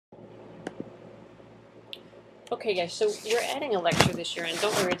Okay, guys, so we're adding a lecture this year, and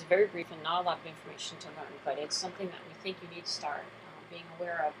don't worry, it's very brief and not a lot of information to learn, but it's something that we think you need to start being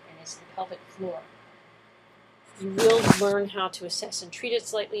aware of, and it's the pelvic floor. You will learn how to assess and treat it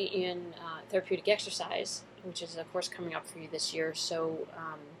slightly in therapeutic exercise, which is, of course, coming up for you this year. So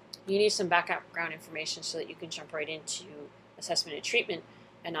you need some background information so that you can jump right into assessment and treatment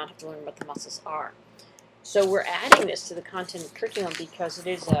and not have to learn what the muscles are. So we're adding this to the content of curriculum because it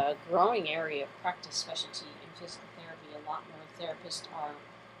is a growing area of practice specialty in physical therapy. A lot more therapists are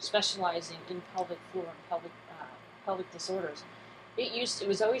specializing in pelvic floor and pelvic disorders. It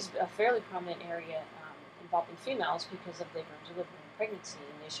was always a fairly prominent area involving females because of labor and delivery and pregnancy,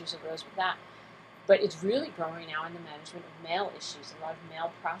 and issues arose with that. But it's really growing now in the management of male issues, a lot of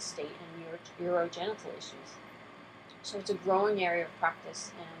male prostate and urogenital issues. So it's a growing area of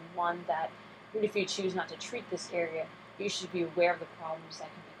practice, and one that, even if you choose not to treat this area, you should be aware of the problems that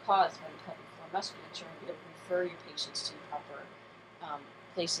can be caused by the pelvic floor musculature and be able to refer your patients to proper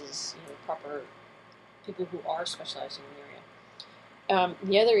places, proper people who are specializing in the area.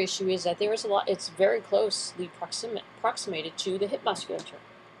 The other issue is that there is a lot. It's very closely approximated to the hip musculature.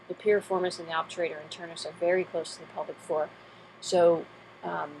 The piriformis and the obturator internus are very close to the pelvic floor, so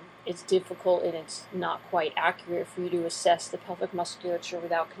it's difficult and it's not quite accurate for you to assess the pelvic musculature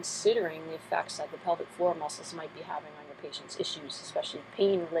without considering the effects that the pelvic floor muscles might be having on your patient's issues, especially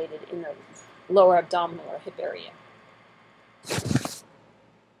pain related in the lower abdominal or hip area.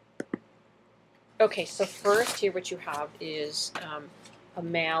 Okay, so first here what you have is a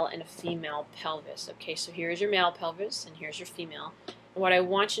male and a female pelvis. Okay, so here's your male pelvis and here's your female. And what I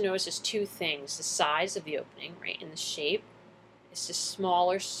want you to notice is two things: the size of the opening, right, and the shape. It's just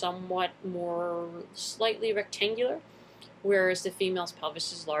smaller, somewhat more slightly rectangular, whereas the female's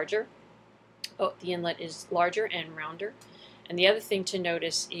pelvis is larger. Oh, the inlet is larger and rounder. And the other thing to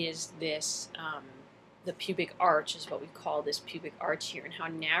notice is this, the pubic arch is what we call this pubic arch here, and how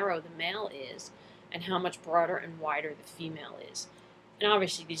narrow the male is and how much broader and wider the female is. And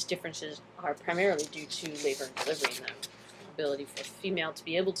obviously these differences are primarily due to labor and delivery and the ability for a female to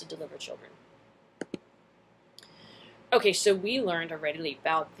be able to deliver children. Okay, so we learned already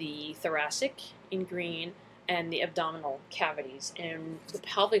about the thoracic in green and the abdominal cavities, and the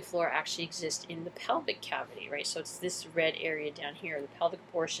pelvic floor actually exists in the pelvic cavity, right? So it's this red area down here, the pelvic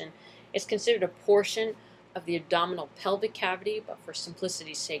portion. It's considered a portion of the abdominal pelvic cavity, but for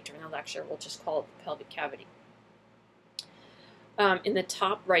simplicity's sake during the lecture, we'll just call it the pelvic cavity. In the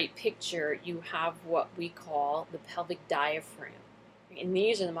top right picture, you have what we call the pelvic diaphragm. And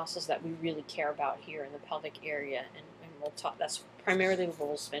these are the muscles that we really care about here in the pelvic area, and we'll talk. That's primarily what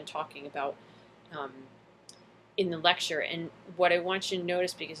we'll spend talking about in the lecture. And what I want you to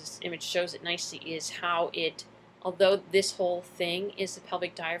notice, because this image shows it nicely, is how it, although this whole thing is the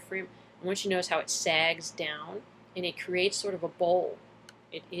pelvic diaphragm, I want you to notice how it sags down and it creates sort of a bowl.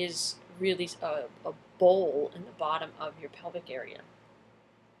 It is really a bowl in the bottom of your pelvic area.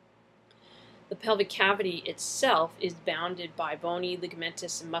 The pelvic cavity itself is bounded by bony,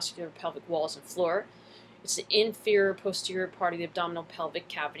 ligamentous, and muscular pelvic walls and floor. It's the inferior posterior part of the abdominal pelvic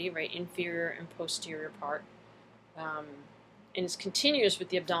cavity, right? Inferior and posterior part. And it's continuous with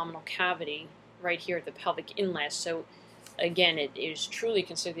the abdominal cavity right here at the pelvic inlet. So again, it is truly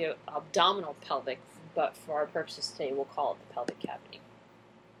considered the abdominal pelvic, but for our purposes today, we'll call it the pelvic cavity.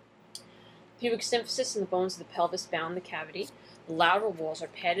 Pubic symphysis and the bones of the pelvis bound the cavity. The lateral walls are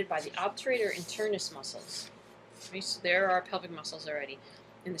padded by the obturator internus muscles. Okay, so there are our pelvic muscles already.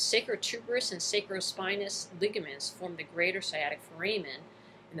 And the sacrotuberous and sacrospinous ligaments form the greater sciatic foramen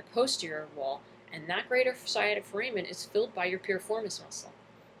in the posterior wall, and that greater sciatic foramen is filled by your piriformis muscle.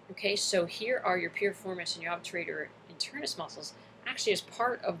 Okay, so here are your piriformis and your obturator internus muscles actually as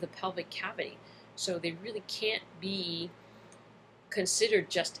part of the pelvic cavity. So they really can't be considered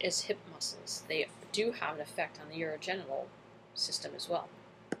just as hip muscles. They do have an effect on the urogenital system as well.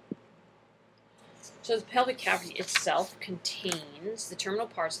 So the pelvic cavity itself contains the terminal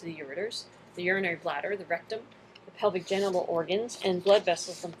parts of the ureters, the urinary bladder, the rectum, the pelvic genital organs, and blood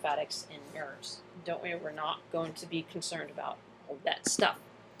vessels, lymphatics, and nerves. Don't worry, we're not going to be concerned about all that stuff.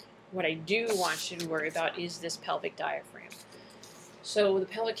 What I do want you to worry about is this pelvic diaphragm. So the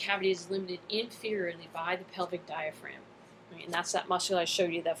pelvic cavity is limited inferiorly by the pelvic diaphragm. And that's that muscle I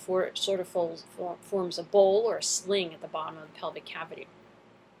showed you that sort of forms a bowl or a sling at the bottom of the pelvic cavity.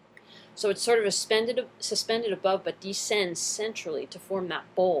 So it's sort of suspended above but descends centrally to form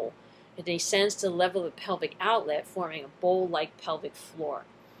that bowl. It descends to the level of the pelvic outlet, forming a bowl-like pelvic floor.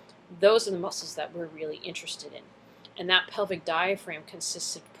 Those are the muscles that we're really interested in. And that pelvic diaphragm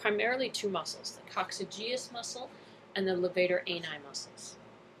consists of primarily two muscles, the coccygeus muscle and the levator ani muscles.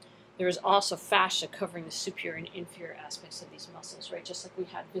 There is also fascia covering the superior and inferior aspects of these muscles, right? Just like we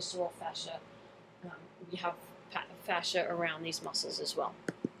had visceral fascia, we have fascia around these muscles as well.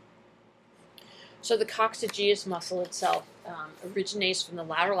 So the coccygeus muscle itself originates from the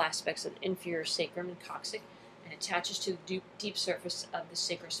lateral aspects of the inferior sacrum and coccyx and attaches to the deep surface of the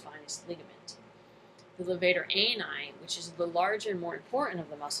sacrospinous ligament. The levator ani, which is the larger and more important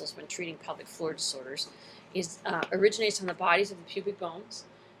of the muscles when treating pelvic floor disorders, originates on the bodies of the pubic bones,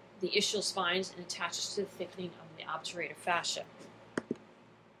 the ischial spines, and attaches to the thickening of the obturator fascia.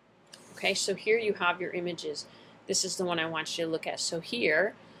 Okay, so here you have your images. This is the one I want you to look at. So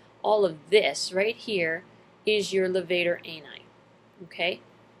here, all of this right here is your levator ani. Okay,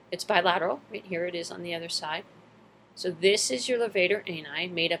 it's bilateral. Right here it is on the other side. So this is your levator ani,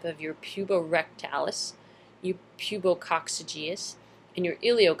 made up of your puborectalis, your pubococcygeus, and your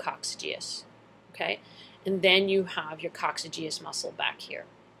iliococcygeus. Okay, and then you have your coccygeus muscle back here,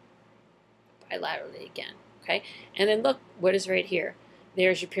 bilaterally again. Okay, and then look, what is right here?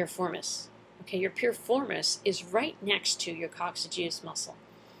 There's your piriformis. Okay, your piriformis is right next to your coccygeus muscle.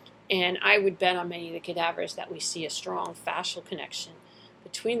 And I would bet on many of the cadavers that we see a strong fascial connection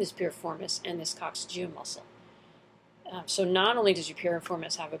between this piriformis and this coccygeal muscle. So not only does your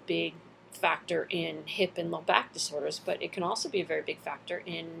piriformis have a big factor in hip and low back disorders, but it can also be a very big factor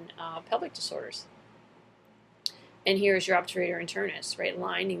in pelvic disorders. And here is your obturator internus, right,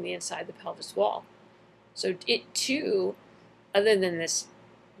 lining the inside of the pelvis wall. So it too, other than this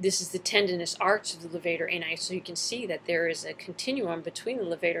is the tendinous arch of the levator ani, so you can see that there is a continuum between the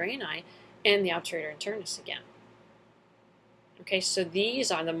levator ani and the obturator internus again. Okay, so these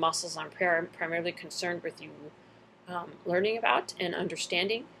are the muscles I'm primarily concerned with you learning about and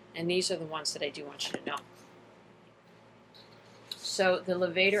understanding, and these are the ones that I do want you to know. So the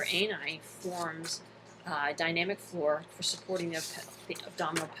levator ani forms a dynamic floor for supporting the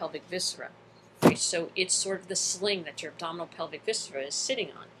abdominal pelvic viscera. Okay, so it's sort of the sling that your abdominal pelvic viscera is sitting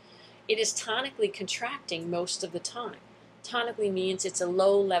on. It is tonically contracting most of the time. Tonically means it's a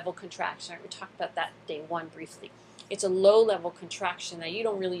low-level contraction. Right? We talked about that day one briefly. It's a low-level contraction that you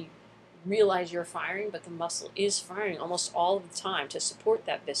don't really realize you're firing, but the muscle is firing almost all of the time to support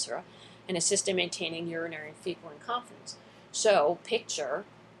that viscera and assist in maintaining urinary and fecal incontinence. So picture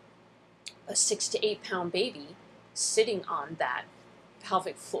a 6 to 8 pound baby sitting on that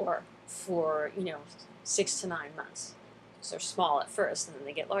pelvic floor for 6 to 9 months. So they're small at first, and then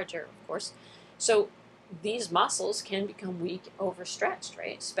they get larger, of course. So these muscles can become weak, overstretched,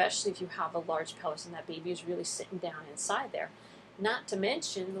 right? Especially if you have a large pelvis and that baby is really sitting down inside there. Not to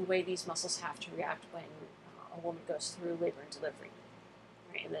mention the way these muscles have to react when a woman goes through labor and delivery,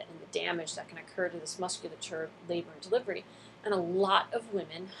 right? And the damage that can occur to this musculature of labor and delivery. And a lot of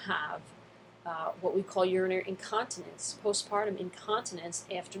women have what we call urinary incontinence, postpartum incontinence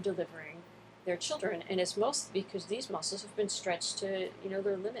after delivering their children, and it's mostly because these muscles have been stretched to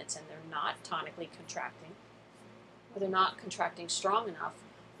their limits, and they're not tonically contracting, or they're not contracting strong enough,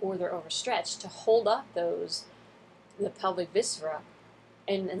 or they're overstretched to hold up the pelvic viscera,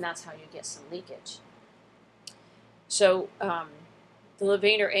 and that's how you get some leakage. So the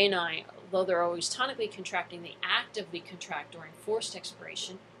levator ani, although they're always tonically contracting, they actively contract during forced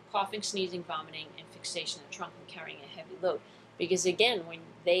expiration, coughing, sneezing, vomiting, and fixation of the trunk and carrying a heavy load. Because again, when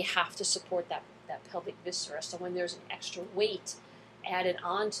they have to support that pelvic viscera, so when there's an extra weight added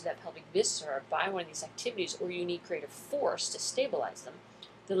onto that pelvic viscera by one of these activities, or you need greater force to stabilize them,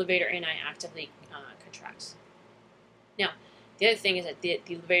 the levator ani actively contracts. Now, the other thing is that the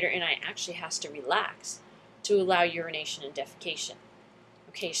levator ani actually has to relax to allow urination and defecation.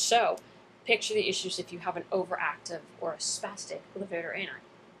 Okay, so picture the issues if you have an overactive or a spastic levator ani.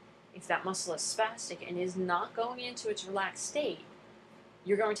 If that muscle is spastic and is not going into its relaxed state,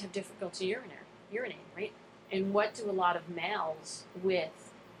 you're going to have difficulty urinating, right? And what do a lot of males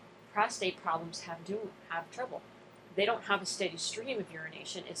with prostate problems have trouble? They don't have a steady stream of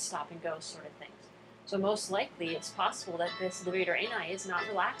urination. It's stop and go sort of things. So most likely it's possible that this levator ani is not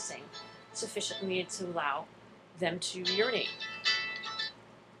relaxing sufficiently to allow them to urinate.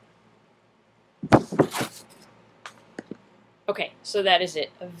 Okay, so that is it.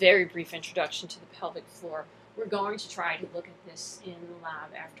 A very brief introduction to the pelvic floor. We're going to try to look at this in the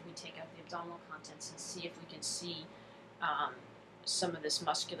lab after we take out the abdominal contents and see if we can see some of this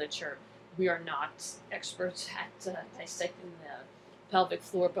musculature. We are not experts at dissecting the pelvic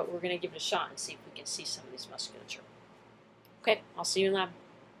floor, but we're going to give it a shot and see if we can see some of this musculature. Okay, I'll see you in lab.